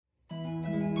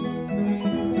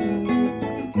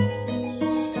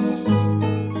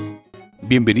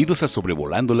Bienvenidos a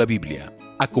Sobrevolando la Biblia.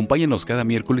 Acompáñanos cada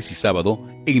miércoles y sábado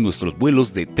en nuestros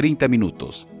vuelos de 30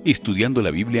 minutos, estudiando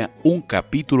la Biblia un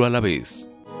capítulo a la vez.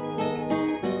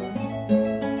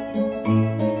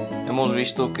 Hemos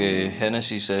visto que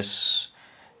Génesis es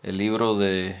el libro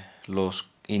de los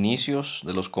inicios,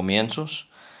 de los comienzos,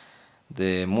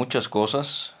 de muchas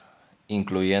cosas,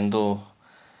 incluyendo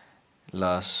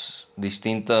las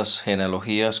distintas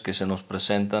genealogías que se nos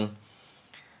presentan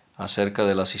acerca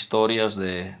de las historias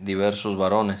de diversos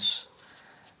varones.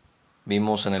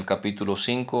 Vimos en el capítulo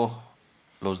 5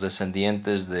 los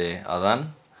descendientes de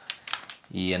Adán,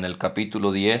 y en el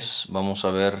capítulo 10 vamos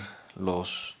a ver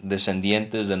los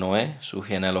descendientes de Noé, su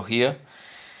genealogía,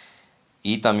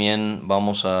 y también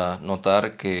vamos a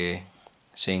notar que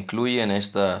se incluye en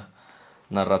esta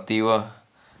narrativa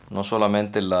no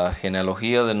solamente la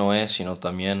genealogía de Noé, sino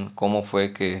también cómo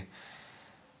fue que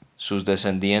sus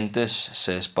descendientes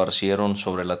se esparcieron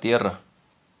sobre la tierra.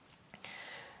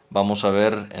 Vamos a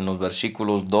ver en los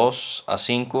versículos 2 a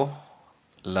 5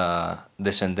 la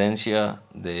descendencia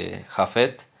de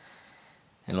Jafet,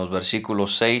 en los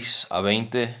versículos 6 a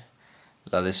 20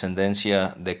 la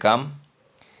descendencia de Cam,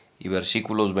 y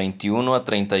versículos 21 a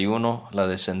 31 la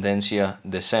descendencia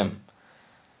de Sem.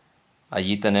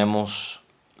 Allí tenemos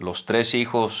los tres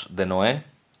hijos de Noé,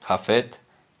 Jafet,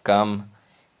 Cam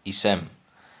y Sem.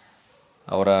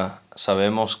 Ahora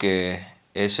sabemos que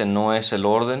ese no es el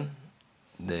orden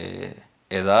de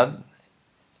edad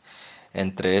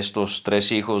entre estos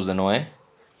tres hijos de Noé,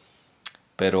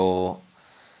 pero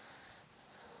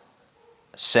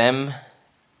Sem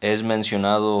es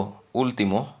mencionado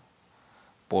último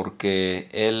porque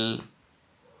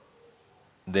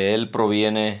de él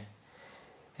proviene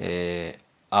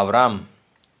Abraham.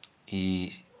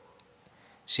 Y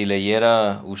si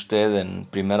leyera usted en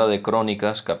Primera de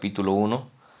Crónicas, capítulo 1,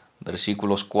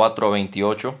 versículos 4 a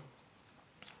 28,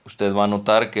 usted va a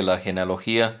notar que la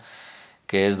genealogía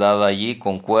que es dada allí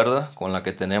concuerda con la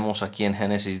que tenemos aquí en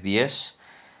Génesis 10.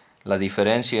 La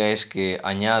diferencia es que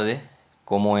añade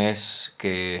cómo es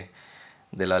que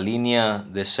de la línea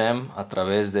de Sem a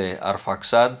través de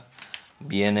Arfaxad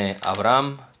viene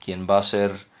Abraham, quien va a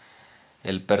ser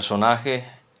el personaje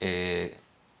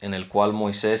en el cual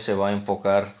Moisés se va a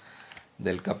enfocar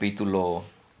del capítulo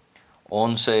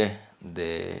 11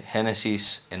 de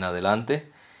Génesis en adelante,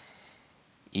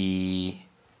 y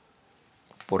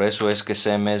por eso es que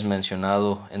Sem es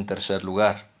mencionado en tercer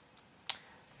lugar.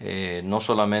 No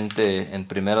solamente en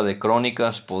Primera de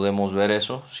Crónicas podemos ver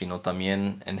eso, sino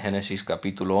también en Génesis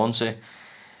capítulo 11,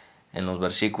 en los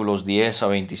versículos 10 a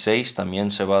 26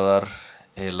 también se va a dar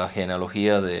la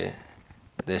genealogía de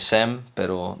Sem,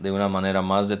 pero de una manera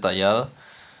más detallada,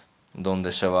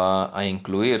 donde se va a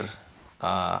incluir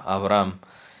a Abraham,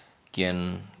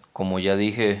 quien, como ya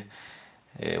dije,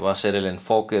 va a ser el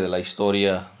enfoque de la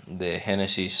historia de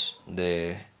Génesis,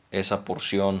 de esa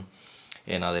porción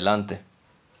en adelante.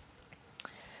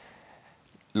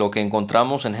 Lo que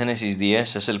encontramos en Génesis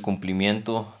 10 es el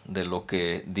cumplimiento de lo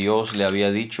que Dios le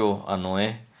había dicho a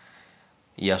Noé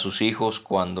y a sus hijos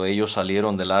cuando ellos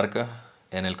salieron del arca.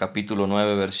 En el capítulo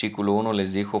 9, versículo 1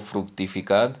 les dijo: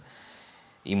 fructificad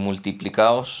y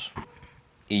multiplicaos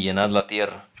y llenad la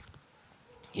tierra.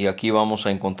 Y aquí vamos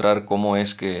a encontrar cómo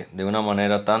es que de una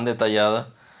manera tan detallada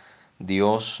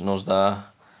Dios nos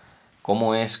da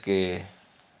cómo es que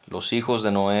los hijos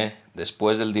de Noé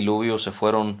después del diluvio se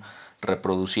fueron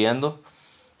reproduciendo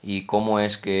y cómo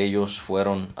es que ellos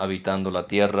fueron habitando la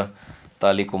tierra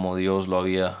tal y como Dios lo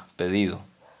había pedido.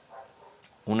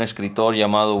 Un escritor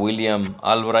llamado William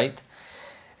Albright,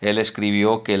 él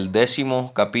escribió que el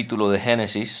 10º capítulo de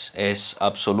Génesis es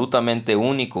absolutamente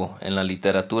único en la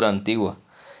literatura antigua.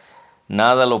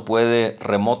 Nada lo puede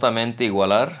remotamente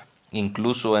igualar,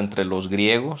 incluso entre los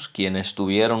griegos, quienes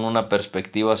tuvieron una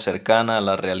perspectiva cercana a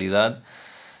la realidad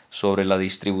sobre la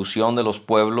distribución de los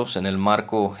pueblos en el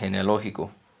marco genealógico.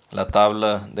 La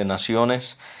tabla de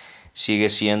naciones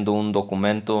sigue siendo un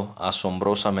documento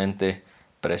asombrosamente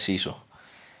preciso.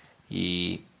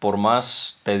 Y por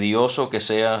más tedioso que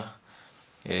sea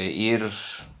ir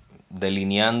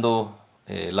delineando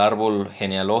el árbol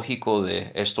genealógico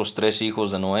de estos tres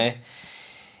hijos de Noé,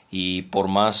 y por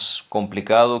más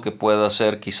complicado que pueda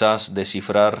ser quizás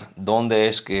descifrar dónde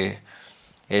es que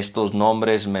estos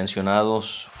nombres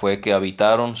mencionados fue que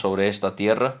habitaron sobre esta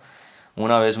tierra,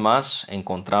 una vez más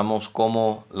encontramos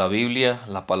cómo la Biblia,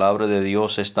 la palabra de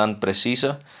Dios, es tan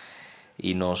precisa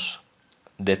y nos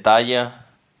detalla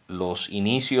los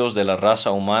inicios de la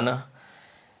raza humana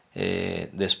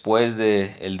después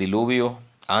del diluvio,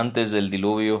 antes del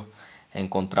diluvio.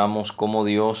 Encontramos cómo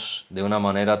Dios, de una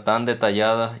manera tan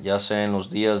detallada, ya sea en los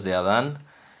días de Adán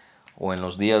o en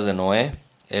los días de Noé,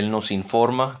 Él nos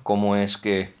informa cómo es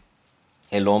que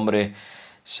el hombre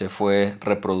se fue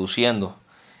reproduciendo,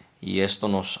 y esto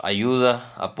nos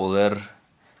ayuda a poder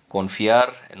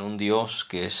confiar en un Dios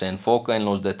que se enfoca en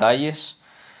los detalles,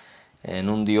 en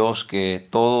un Dios que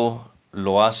todo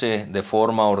lo hace de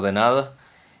forma ordenada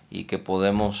y que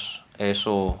podemos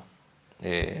eso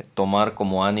tomar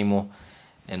como ánimo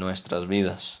en nuestras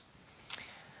vidas.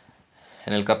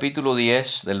 En el capítulo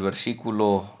 10, del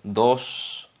versículo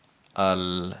 2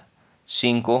 al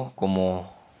 5,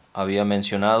 como había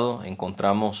mencionado,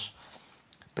 encontramos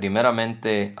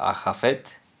primeramente a Jafet,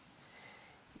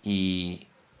 y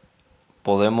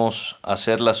podemos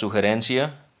hacer la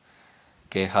sugerencia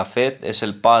que Jafet es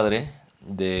el padre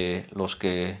de los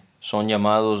que son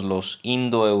llamados los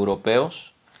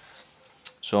indoeuropeos.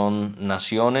 Son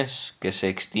naciones que se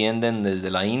extienden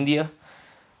desde la India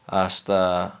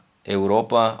hasta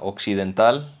Europa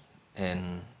occidental,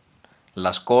 en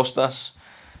las costas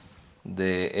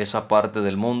de esa parte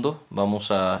del mundo.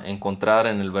 Vamos a encontrar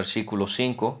en el versículo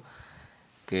 5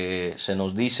 que se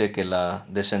nos dice que la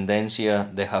descendencia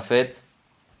de Jafet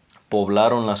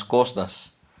poblaron las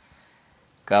costas,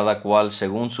 cada cual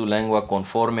según su lengua,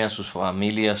 conforme a sus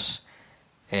familias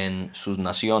en sus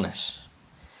naciones.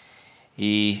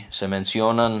 Y se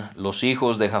mencionan los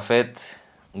hijos de Jafet: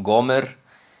 Gomer,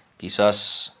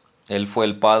 quizás él fue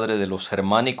el padre de los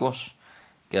germánicos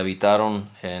que habitaron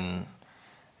en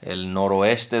el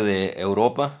noroeste de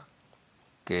Europa,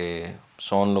 que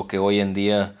son lo que hoy en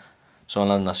día son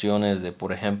las naciones de,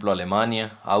 por ejemplo,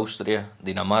 Alemania, Austria,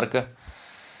 Dinamarca.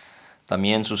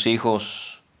 También sus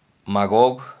hijos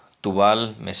Magog,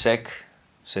 Tubal, Mesec,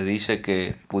 se dice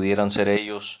que pudieran ser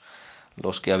ellos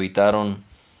los que habitaron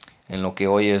en lo que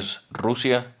hoy es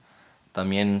Rusia.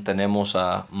 También tenemos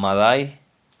a Madai,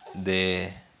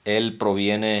 de él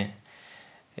proviene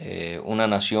una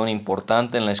nación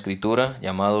importante en la escritura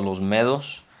llamado los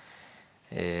Medos,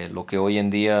 lo que hoy en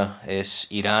día es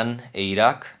Irán e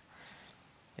Irak.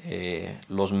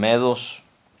 Los Medos,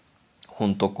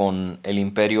 junto con el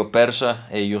imperio persa,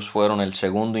 ellos fueron el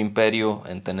segundo imperio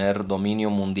en tener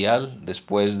dominio mundial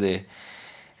después de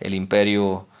el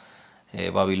imperio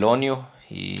babilonio,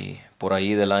 y por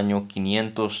ahí del año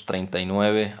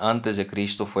 539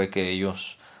 a.C. fue que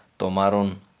ellos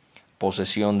tomaron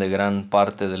posesión de gran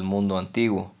parte del mundo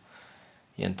antiguo.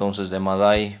 Y entonces de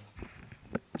Madai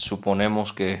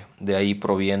suponemos que de ahí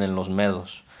provienen los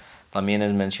medos. También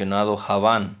es mencionado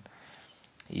Javán,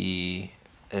 y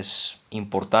es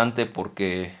importante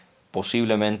porque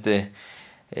posiblemente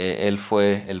él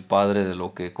fue el padre de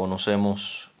lo que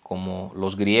conocemos como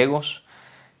los griegos,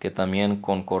 que también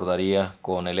concordaría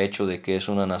con el hecho de que es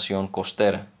una nación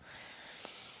costera.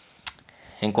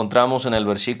 Encontramos en el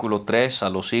versículo 3 a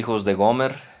los hijos de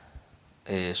Gomer.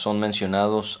 Son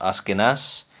mencionados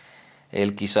Askenaz.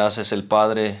 Él quizás es el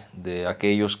padre de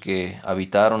aquellos que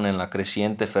habitaron en la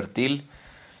creciente fértil.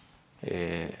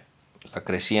 La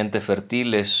creciente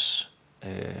fértil es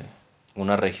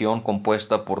una región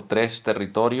compuesta por 3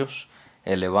 territorios: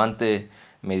 el Levante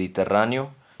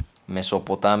mediterráneo,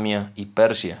 Mesopotamia y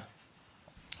Persia.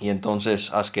 Y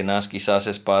entonces Askenaz quizás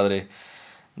es padre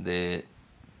de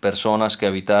personas que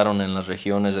habitaron en las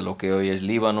regiones de lo que hoy es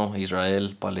Líbano,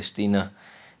 Israel, Palestina,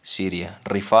 Siria.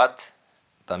 Rifat,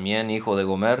 también hijo de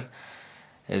Gomer,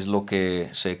 es lo que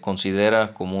se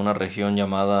considera como una región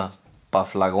llamada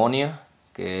Paflagonia,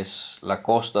 que es la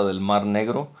costa del Mar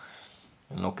Negro,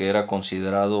 en lo que era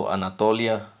considerado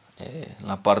Anatolia, en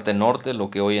la parte norte,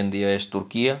 lo que hoy en día es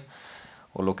Turquía,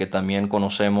 o lo que también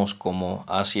conocemos como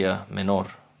Asia Menor.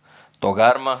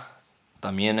 Togarma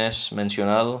también es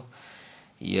mencionado,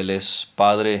 y él es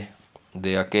padre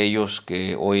de aquellos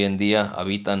que hoy en día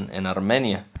habitan en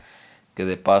Armenia, que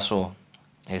de paso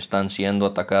están siendo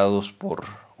atacados por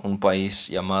un país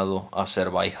llamado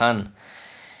Azerbaiyán.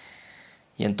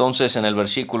 Y entonces en el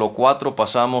versículo 4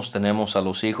 tenemos a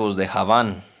los hijos de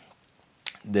Javán,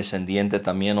 descendiente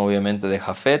también obviamente de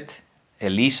Jafet.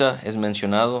 Elisa es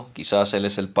mencionado, quizás él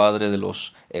es el padre de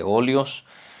los eolios,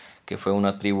 que fue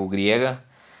una tribu griega.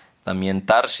 También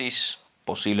Tarsis,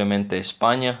 posiblemente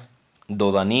España.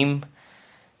 Dodanim,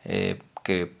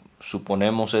 que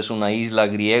suponemos es una isla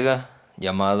griega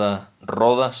llamada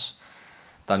Rodas.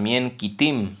 También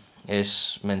Kitim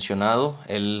es mencionado,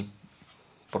 él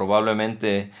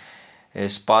probablemente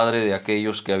es padre de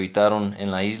aquellos que habitaron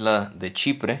en la isla de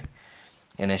Chipre.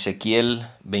 En Ezequiel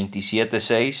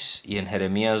 27:6 y en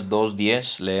Jeremías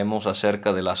 2:10 leemos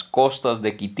acerca de las costas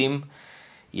de Kitim,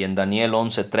 y en Daniel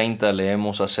 11:30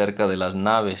 leemos acerca de las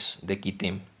naves de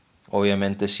Kitim,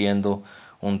 obviamente siendo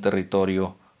un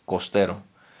territorio costero.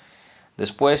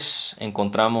 Después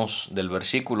encontramos del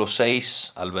versículo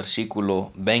 6 al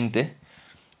versículo 20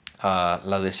 a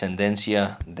la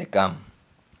descendencia de Cam.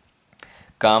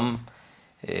 Cam,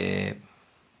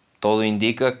 todo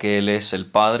indica que él es el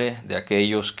padre de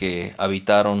aquellos que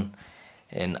habitaron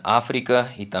en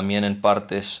África y también en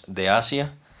partes de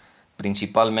Asia.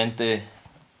 Principalmente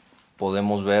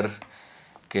podemos ver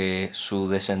que su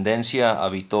descendencia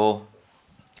habitó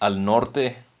al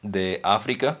norte de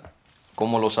África.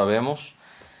 ¿Cómo lo sabemos?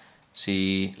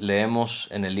 Si leemos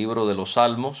en el libro de los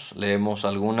Salmos, leemos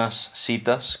algunas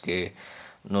citas que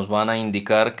nos van a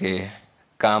indicar que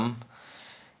Cam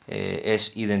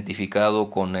es identificado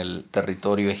con el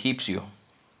territorio egipcio.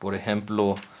 Por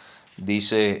ejemplo,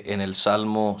 dice en el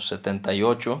Salmo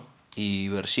 78 y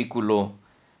versículo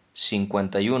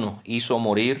 51, hizo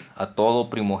morir a todo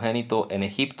primogénito en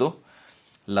Egipto,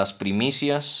 las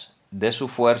primicias de su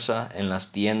fuerza en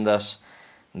las tiendas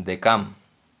de Cam.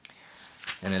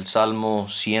 En el Salmo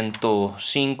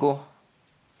 105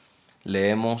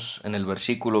 leemos en el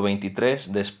versículo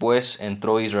 23, después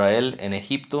entró Israel en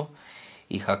Egipto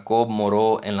y Jacob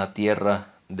moró en la tierra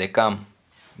de Cam.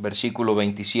 Versículo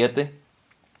 27,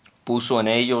 puso en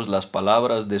ellos las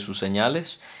palabras de sus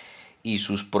señales y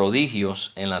sus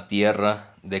prodigios en la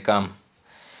tierra de Cam.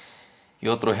 Y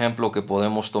otro ejemplo que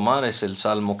podemos tomar es el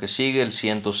salmo que sigue, el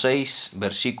 106,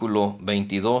 versículo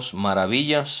 22,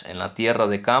 maravillas en la tierra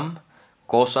de Cam,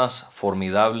 cosas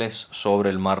formidables sobre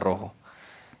el mar Rojo.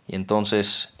 Y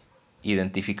entonces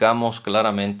identificamos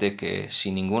claramente que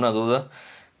sin ninguna duda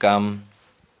Cam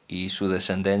y su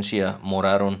descendencia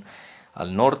moraron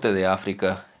al norte de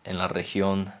África en la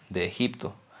región de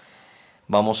Egipto.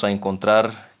 Vamos a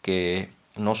encontrar que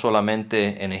no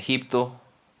solamente en Egipto,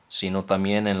 sino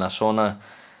también en la zona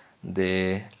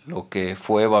de lo que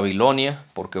fue Babilonia,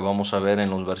 porque vamos a ver en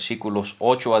los versículos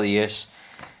 8 a 10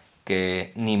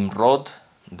 que Nimrod,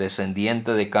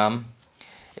 descendiente de Cam,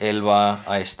 él va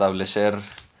a establecer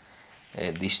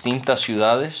distintas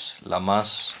ciudades, la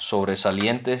más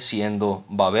sobresaliente siendo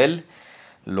Babel,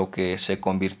 lo que se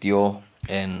convirtió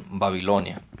en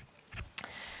Babilonia.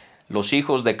 Los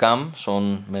hijos de Cam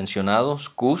son mencionados,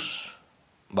 Cus,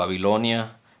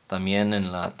 Babilonia, también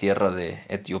en la tierra de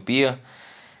Etiopía,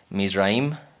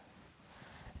 Mizraim,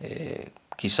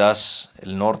 quizás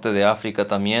el norte de África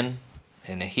también,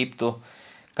 en Egipto.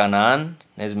 Canaán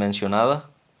es mencionada,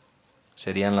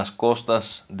 serían las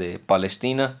costas de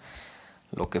Palestina,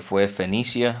 lo que fue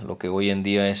Fenicia, lo que hoy en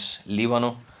día es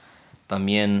Líbano.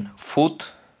 También Fut,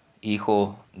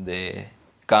 hijo de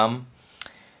Cam.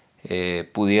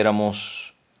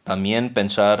 Pudiéramos también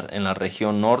pensar en la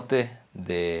región norte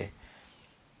de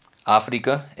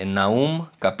África, en Nahum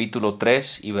capítulo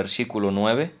 3 y versículo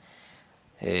 9.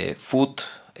 Fut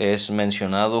es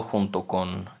mencionado junto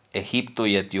con Egipto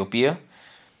y Etiopía.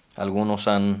 Algunos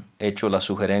han hecho la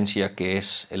sugerencia que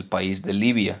es el país de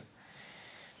Libia.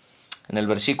 En el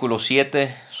versículo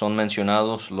 7 son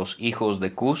mencionados los hijos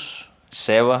de Cus,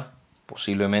 Seba,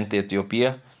 posiblemente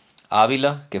Etiopía,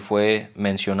 Ávila, que fue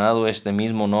mencionado este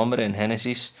mismo nombre en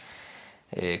Génesis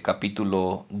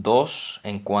capítulo 2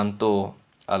 en cuanto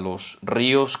a los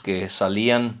ríos que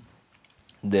salían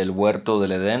del huerto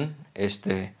del Edén.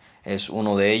 Este es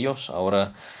uno de ellos.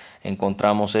 Ahora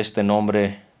encontramos este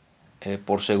nombre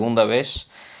por segunda vez.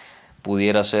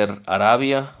 Pudiera ser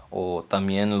Arabia o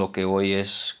también lo que hoy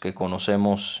es que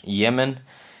conocemos Yemen.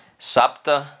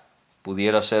 Sabta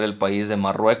pudiera ser el país de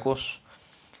Marruecos.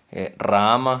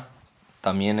 Rahama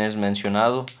también es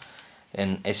mencionado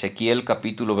en Ezequiel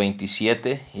capítulo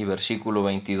 27 y versículo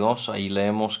 22. Ahí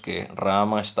leemos que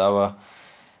Rahama estaba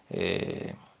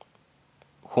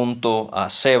junto a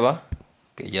Seba,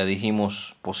 que ya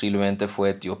dijimos posiblemente fue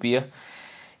Etiopía,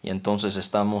 y entonces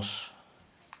estamos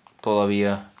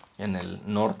todavía en el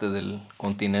norte del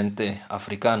continente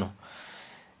africano.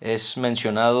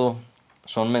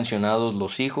 Son mencionados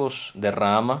los hijos de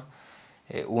Rahama,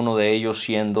 uno de ellos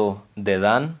siendo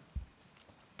Dedán,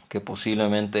 que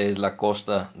posiblemente es la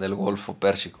costa del Golfo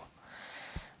Pérsico.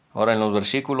 Ahora en los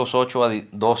versículos 8 a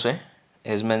 12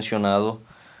 es mencionado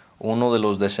uno de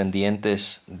los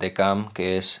descendientes de Cam,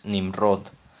 que es Nimrod,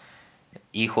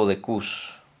 hijo de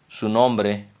Cus. Su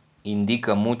nombre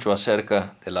indica mucho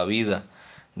acerca de la vida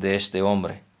de este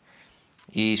hombre.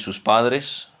 Y sus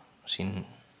padres, sin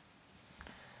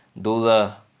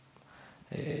duda,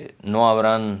 no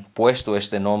habrán puesto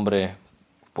este nombre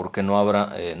porque no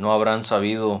habrán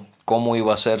sabido cómo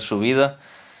iba a ser su vida,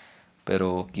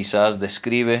 pero quizás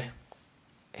describe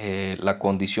la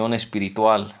condición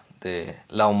espiritual de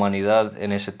la humanidad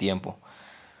en ese tiempo.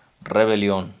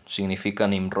 Rebelión significa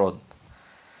Nimrod.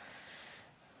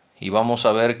 Y vamos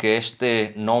a ver que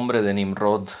este nombre de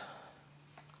Nimrod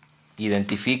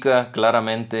identifica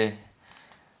claramente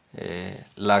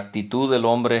la actitud del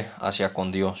hombre hacia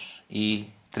con Dios. Y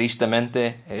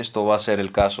tristemente esto va a ser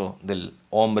el caso del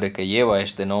hombre que lleva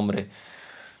este nombre.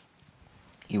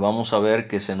 Y vamos a ver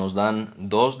que se nos dan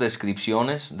dos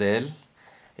descripciones de él.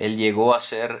 Él llegó a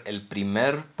ser el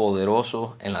primer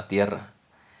poderoso en la tierra.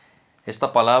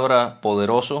 Esta palabra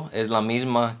poderoso es la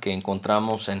misma que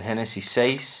encontramos en Génesis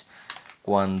 6,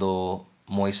 cuando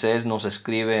Moisés nos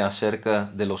escribe acerca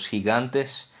de los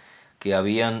gigantes que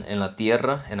habían en la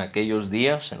tierra en aquellos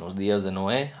días, en los días de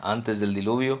Noé, antes del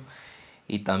diluvio,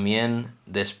 y también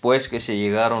después que se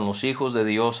llegaron los hijos de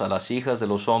Dios a las hijas de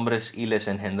los hombres y les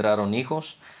engendraron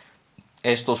hijos.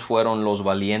 Estos fueron los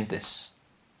valientes.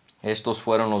 Estos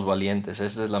fueron los valientes.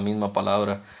 Esta es la misma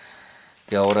palabra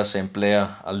que ahora se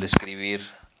emplea al describir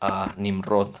a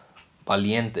Nimrod,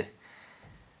 valiente.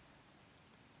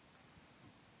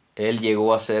 Él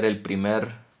llegó a ser el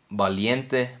primer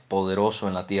valiente poderoso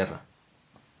en la tierra.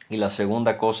 Y la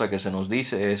segunda cosa que se nos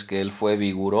dice es que él fue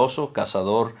vigoroso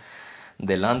cazador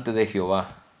delante de Jehová.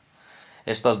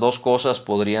 Estas dos cosas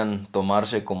podrían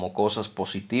tomarse como cosas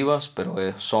positivas, pero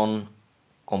son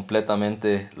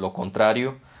completamente lo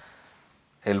contrario.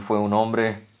 Él fue un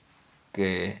hombre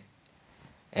que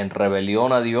en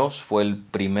rebelión a Dios fue el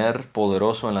primer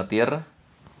poderoso en la tierra.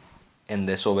 En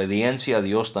desobediencia a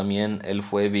Dios también él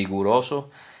fue vigoroso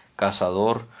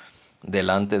cazador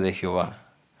delante de Jehová.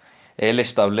 Él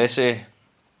establece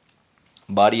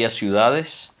varias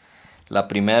ciudades. La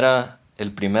primera,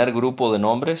 el primer grupo de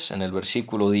nombres en el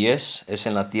versículo 10 es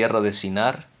en la tierra de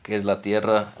Sinar, que es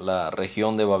la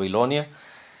región de Babilonia,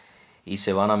 y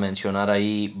se van a mencionar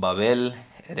ahí Babel,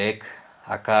 Erech,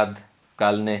 Akkad,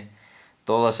 Calne,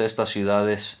 todas estas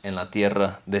ciudades en la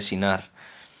tierra de Sinar.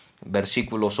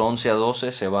 Versículos 11 a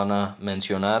 12 se van a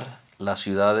mencionar las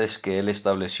ciudades que él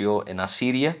estableció en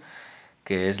Asiria,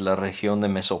 que es la región de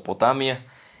Mesopotamia,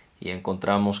 y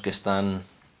encontramos que están,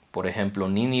 por ejemplo,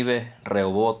 Nínive,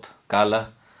 Rehobot,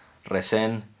 Cala,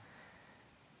 Resén,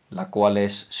 la cual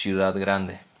es ciudad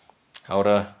grande.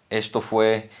 Ahora, esto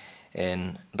fue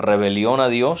en rebelión a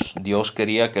Dios. Dios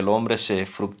quería que el hombre se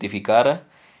fructificara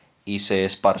y se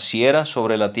esparciera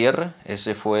sobre la tierra.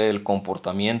 Ese fue el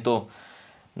comportamiento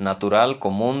natural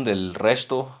común del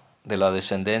resto de la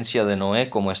descendencia de Noé,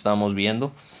 como estamos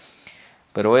viendo.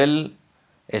 Pero él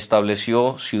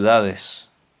estableció ciudades,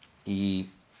 y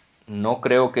no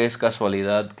creo que es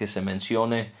casualidad que se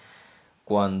mencione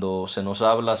cuando se nos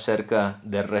habla acerca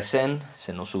de Resén,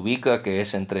 se nos ubica que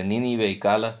es entre Nínive y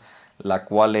Cala, la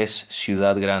cual es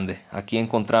ciudad grande. Aquí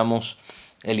encontramos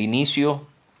el inicio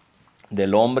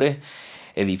del hombre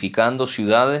edificando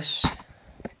ciudades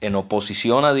en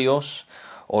oposición a Dios,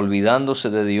 olvidándose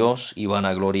de Dios y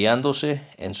vanagloriándose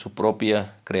en su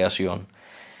propia creación.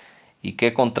 ¿Y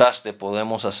qué contraste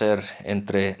podemos hacer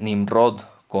entre Nimrod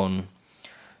con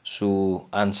su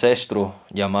ancestro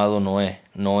llamado Noé?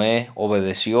 Noé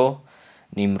obedeció,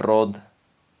 Nimrod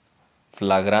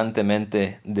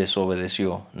flagrantemente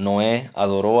desobedeció. Noé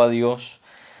adoró a Dios,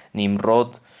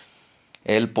 Nimrod,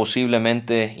 él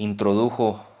posiblemente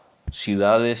introdujo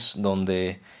ciudades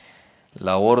donde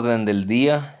la orden del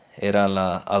día era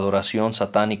la adoración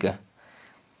satánica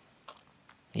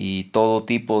y todo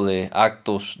tipo de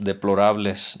actos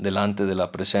deplorables delante de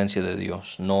la presencia de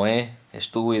Dios. Noé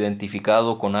estuvo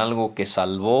identificado con algo que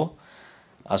salvó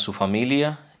a su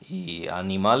familia y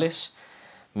animales.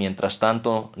 Mientras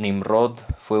tanto, Nimrod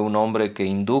fue un hombre que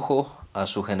indujo a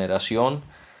su generación,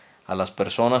 a las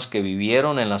personas que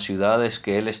vivieron en las ciudades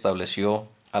que él estableció,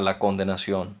 a la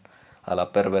condenación, a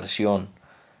la perversión,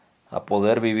 a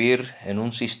poder vivir en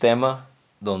un sistema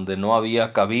donde no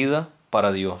había cabida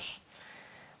para Dios.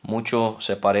 Mucho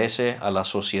se parece a la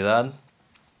sociedad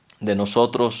de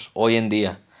nosotros hoy en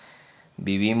día.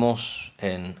 Vivimos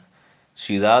en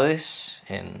ciudades,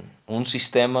 en un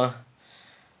sistema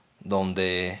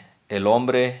donde el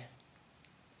hombre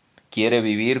quiere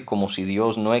vivir como si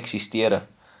Dios no existiera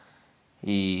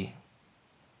y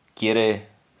quiere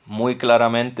muy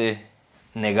claramente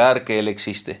negar que Él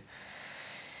existe.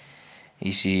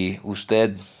 Y si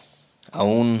usted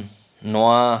aún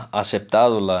no ha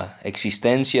aceptado la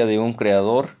existencia de un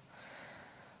creador,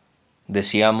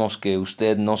 deseamos que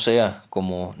usted no sea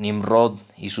como Nimrod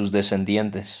y sus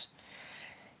descendientes.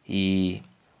 Y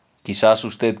quizás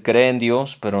usted cree en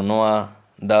Dios, pero no ha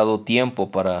dado tiempo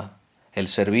para el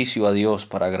servicio a Dios,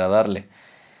 para agradarle.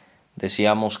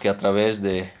 Deseamos que a través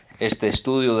de este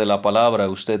estudio de la palabra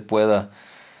usted pueda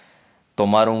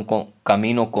tomar un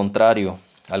camino contrario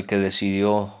al que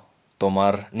decidió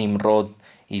tomar Nimrod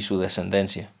y su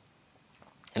descendencia.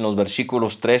 En los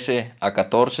versículos 13 a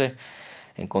 14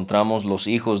 encontramos los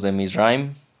hijos de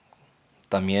Mizraim,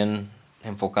 también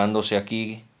enfocándose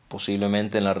aquí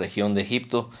posiblemente en la región de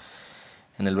Egipto.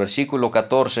 En el versículo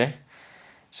 14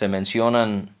 se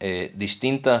mencionan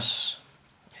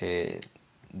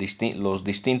los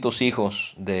distintos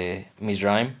hijos de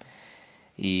Mizraim,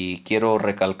 y quiero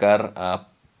recalcar a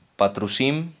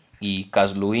Patrusim y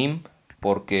Casluim,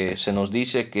 porque se nos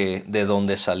dice que de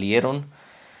donde salieron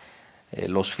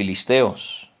los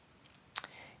filisteos.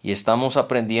 Y estamos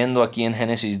aprendiendo aquí en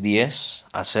Génesis 10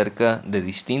 acerca de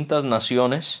distintas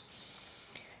naciones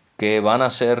que van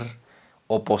a ser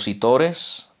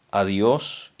opositores a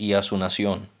Dios y a su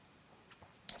nación.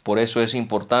 Por eso es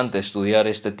importante estudiar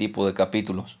este tipo de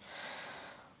capítulos,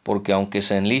 porque aunque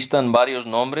se enlistan varios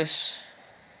nombres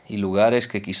y lugares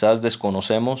que quizás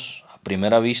desconocemos a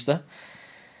primera vista,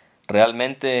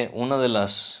 realmente una de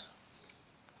las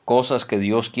cosas que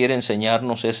Dios quiere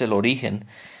enseñarnos es el origen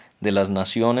de las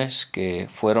naciones que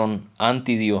fueron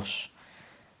anti Dios.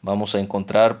 Vamos a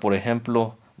encontrar, por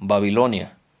ejemplo,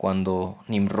 Babilonia, cuando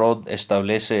Nimrod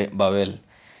establece Babel.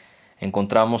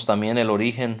 Encontramos también el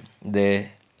origen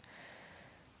de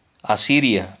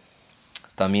Asiria.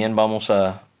 También vamos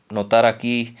a notar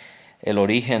aquí el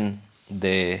origen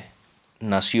de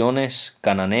naciones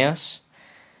cananeas,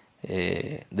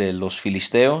 de los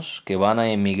filisteos, que van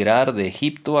a emigrar de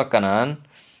Egipto a Canaán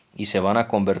y se van a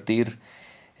convertir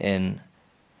en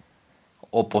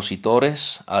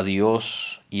opositores a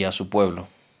Dios y a su pueblo.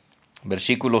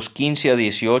 Versículos 15 a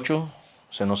 18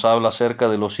 se nos habla acerca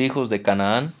de los hijos de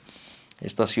Canaán.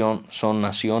 Estas son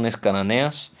naciones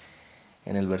cananeas.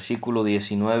 En el versículo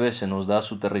 19 se nos da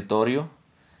su territorio,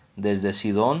 desde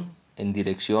Sidón en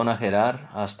dirección a Gerar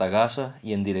hasta Gaza,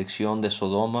 y en dirección de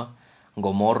Sodoma,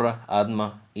 Gomorra,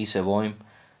 Adma y Seboim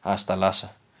hasta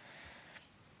Lasa.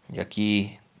 Y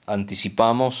aquí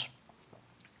anticipamos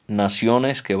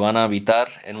naciones que van a habitar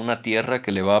en una tierra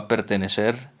que le va a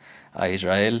pertenecer a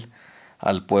Israel,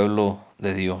 al pueblo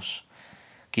de Dios.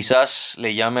 Quizás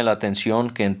le llame la atención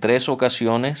que en 3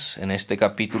 ocasiones en este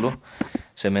capítulo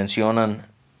se mencionan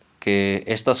que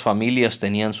estas familias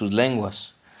tenían sus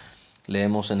lenguas.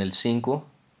 Leemos en el 5: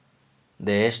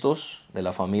 de estos, de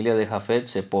la familia de Jafet,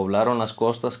 se poblaron las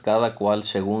costas, cada cual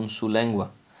según su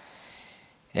lengua.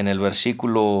 En el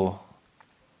versículo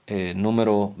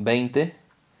número 20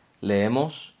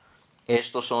 leemos: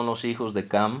 estos son los hijos de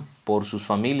Cam por sus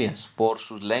familias, por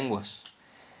sus lenguas.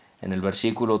 En el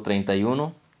versículo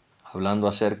 31, hablando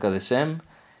acerca de Sem,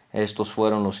 estos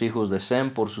fueron los hijos de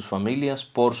Sem por sus familias,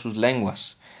 por sus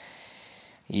lenguas.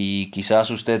 Y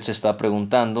quizás usted se está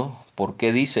preguntando, ¿por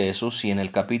qué dice eso si en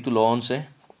el capítulo 11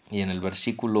 y en el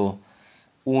versículo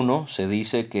 1 se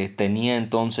dice que tenía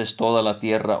entonces toda la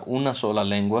tierra una sola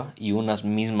lengua y unas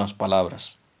mismas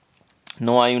palabras?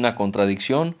 No hay una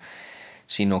contradicción,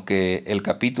 sino que el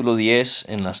capítulo 10,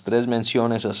 en las 3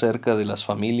 menciones acerca de las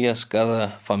familias, cada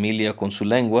familia con su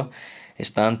lengua,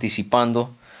 está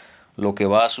anticipando lo que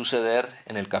va a suceder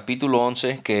en el capítulo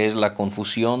 11, que es la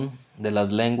confusión de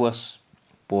las lenguas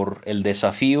por el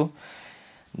desafío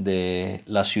de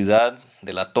la ciudad,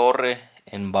 de la torre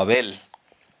en Babel,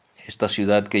 esta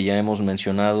ciudad que ya hemos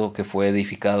mencionado que fue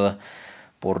edificada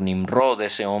por Nimrod,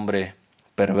 ese hombre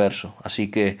perverso.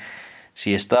 Así que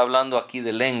si está hablando aquí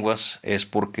de lenguas es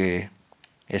porque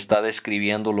está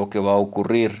describiendo lo que va a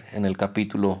ocurrir en el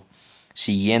capítulo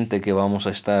siguiente que vamos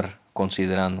a estar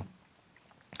considerando.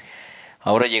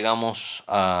 Ahora llegamos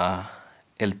a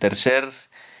el tercer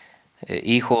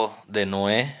hijo de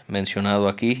Noé mencionado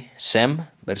aquí, Sem,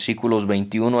 versículos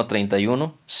 21 a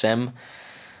 31. Sem,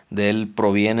 de él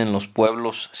provienen los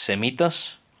pueblos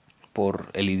semitas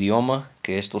por el idioma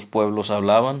que estos pueblos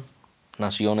hablaban,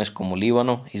 naciones como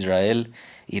Líbano, Israel,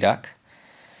 Irak.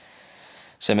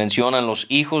 Se mencionan los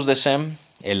hijos de Sem: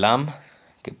 Elam,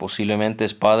 que posiblemente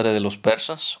es padre de los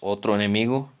persas, otro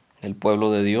enemigo del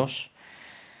pueblo de Dios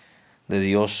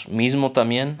mismo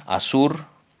también; Asur,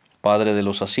 padre de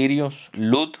los asirios;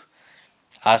 Lud,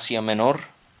 Asia Menor;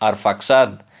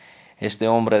 Arfaxad. Este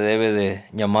hombre debe de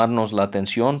llamarnos la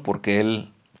atención porque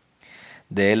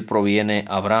de él proviene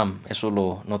Abraham. Eso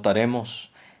lo notaremos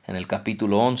en el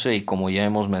capítulo 11 y, como ya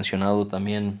hemos mencionado,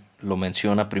 también lo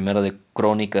menciona Primera de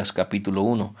Crónicas capítulo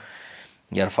 1.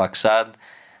 Y Arfaxad,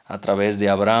 a través de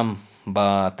Abraham,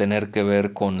 va a tener que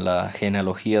ver con la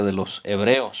genealogía de los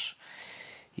hebreos.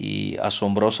 Y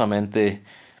asombrosamente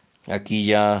aquí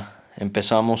ya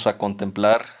empezamos a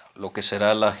contemplar lo que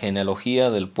será la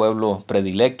genealogía del pueblo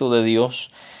predilecto de Dios,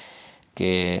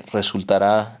 que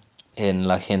resultará en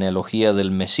la genealogía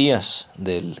del Mesías,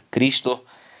 del Cristo,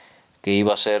 que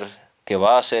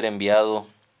va a ser enviado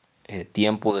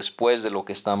tiempo después de lo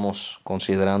que estamos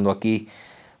considerando aquí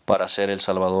para ser el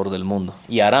Salvador del mundo.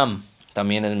 Y Aram,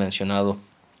 también es mencionado.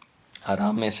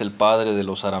 Aram es el padre de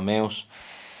los arameos,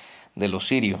 de los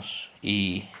sirios,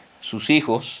 y sus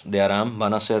hijos de Aram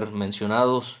van a ser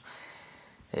mencionados.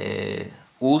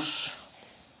 Uz,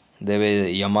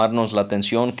 debe llamarnos la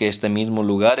atención que este mismo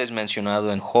lugar es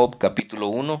mencionado en Job capítulo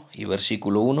 1 y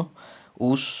versículo 1.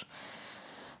 Uz,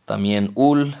 también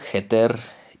Ul, Geter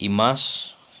y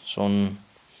Mas son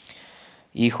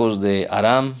hijos de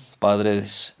Aram,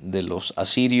 padres de los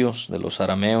asirios, de los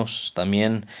arameos.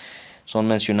 También son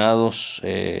mencionados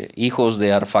hijos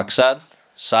de Arfaxad,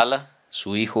 Sala,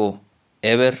 su hijo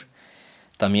Eber.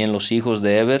 También los hijos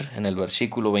de Eber, en el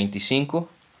versículo 25,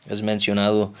 es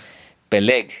mencionado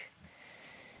Peleg.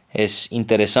 Es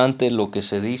interesante lo que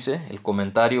se dice, el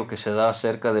comentario que se da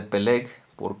acerca de Peleg,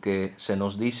 porque se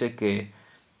nos dice que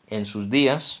en sus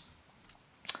días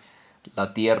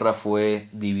la tierra fue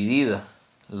dividida.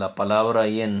 La palabra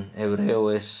ahí en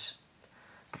hebreo es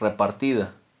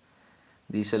repartida.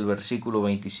 Dice el versículo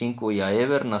 25, y a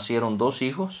Eber nacieron 2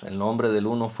 hijos, el nombre del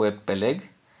uno fue Peleg,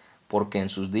 porque en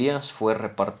sus días fue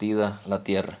repartida la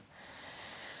tierra.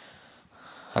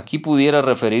 Aquí pudiera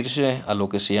referirse a lo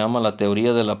que se llama la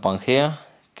teoría de la Pangea,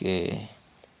 que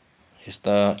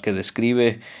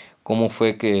describe cómo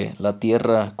fue que la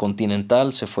tierra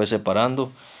continental se fue separando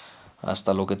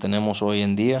hasta lo que tenemos hoy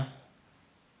en día.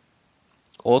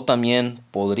 O también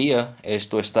podría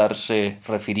esto estarse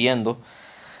refiriendo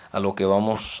a lo que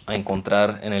vamos a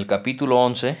encontrar en el capítulo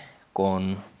 11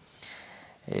 con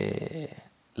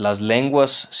las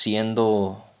lenguas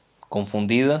siendo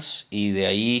confundidas y de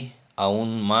ahí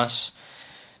aún más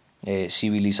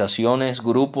civilizaciones,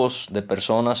 grupos de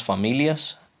personas,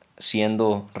 familias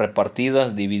siendo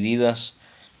repartidas, divididas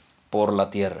por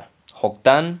la tierra.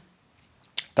 Joctán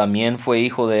también fue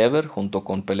hijo de Eber junto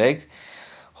con Peleg.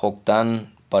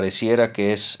 Joctán pareciera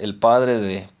que es el padre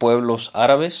de pueblos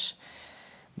árabes.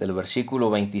 Del versículo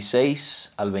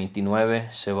 26 al 29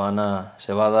 se va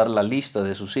a dar la lista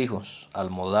de sus hijos: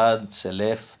 Almodad,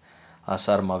 Selef,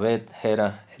 Asarmabet,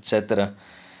 Gera, etc.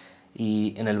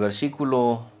 Y en el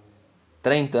versículo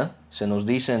 30 se nos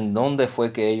dice en dónde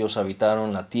fue que ellos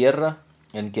habitaron. La tierra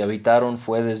en que habitaron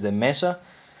fue desde Mesa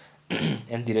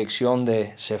en dirección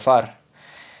de Sefar.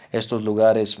 Estos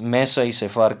lugares, Mesa y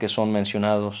Sefar, que son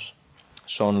mencionados,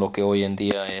 son lo que hoy en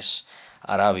día es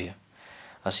Arabia.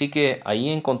 Así que ahí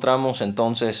encontramos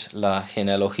entonces la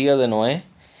genealogía de Noé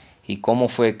y cómo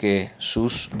fue que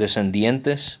sus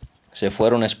descendientes se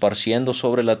fueron esparciendo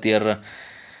sobre la tierra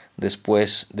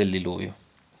después del diluvio.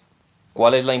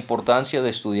 ¿Cuál es la importancia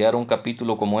de estudiar un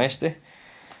capítulo como este?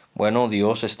 Bueno,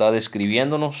 Dios está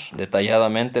describiéndonos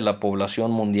detalladamente la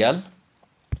población mundial,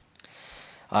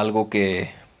 algo que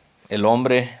el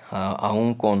hombre,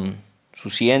 aún con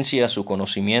su ciencia, su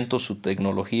conocimiento, su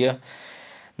tecnología,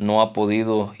 no ha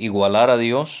podido igualar a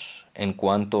Dios en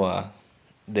cuanto a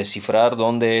descifrar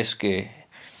dónde es que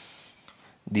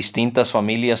distintas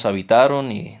familias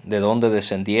habitaron y de dónde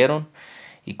descendieron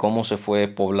y cómo se fue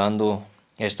poblando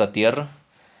esta tierra.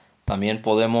 También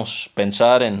podemos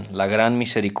pensar en la gran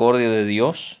misericordia de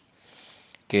Dios,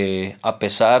 que a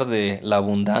pesar de la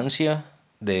abundancia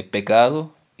de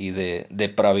pecado y de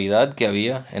depravidad que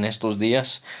había en estos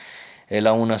días, Él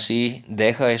aún así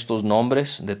deja estos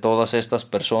nombres de todas estas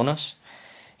personas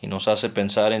y nos hace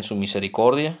pensar en su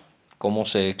misericordia, cómo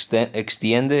se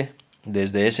extiende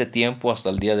desde ese tiempo hasta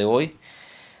el día de hoy,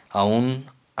 aún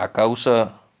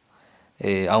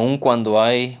cuando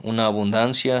hay una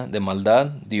abundancia de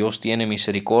maldad. Dios tiene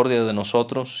misericordia de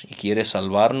nosotros y quiere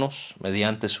salvarnos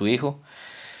mediante su Hijo.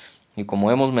 Y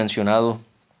como hemos mencionado,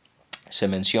 se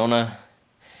menciona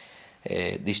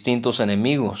distintos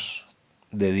enemigos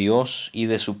de Dios y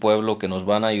de su pueblo que nos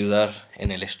van a ayudar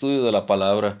en el estudio de la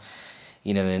palabra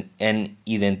y en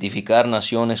identificar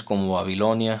naciones como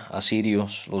Babilonia,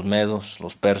 asirios, los medos,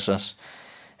 los persas,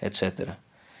 etc.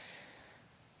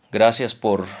 Gracias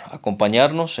por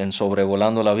acompañarnos en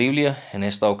Sobrevolando la Biblia, en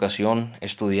esta ocasión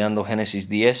estudiando Génesis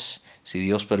 10. Si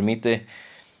Dios permite,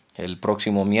 el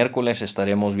próximo miércoles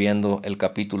estaremos viendo el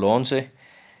capítulo 11.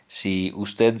 Si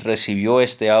usted recibió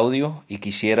este audio y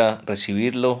quisiera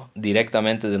recibirlo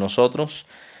directamente de nosotros,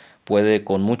 puede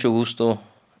con mucho gusto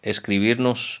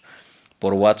escribirnos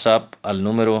por WhatsApp al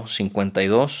número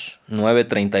 52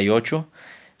 938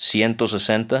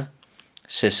 160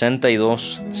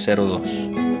 6202.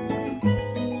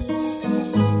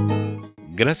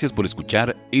 Gracias por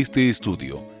escuchar este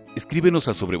estudio. Escríbenos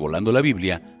a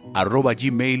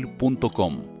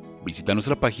sobrevolandolabiblia@gmail.com. Visita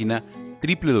nuestra página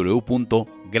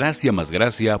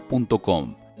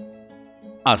www.graciamasgracia.com.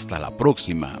 Hasta la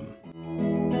próxima.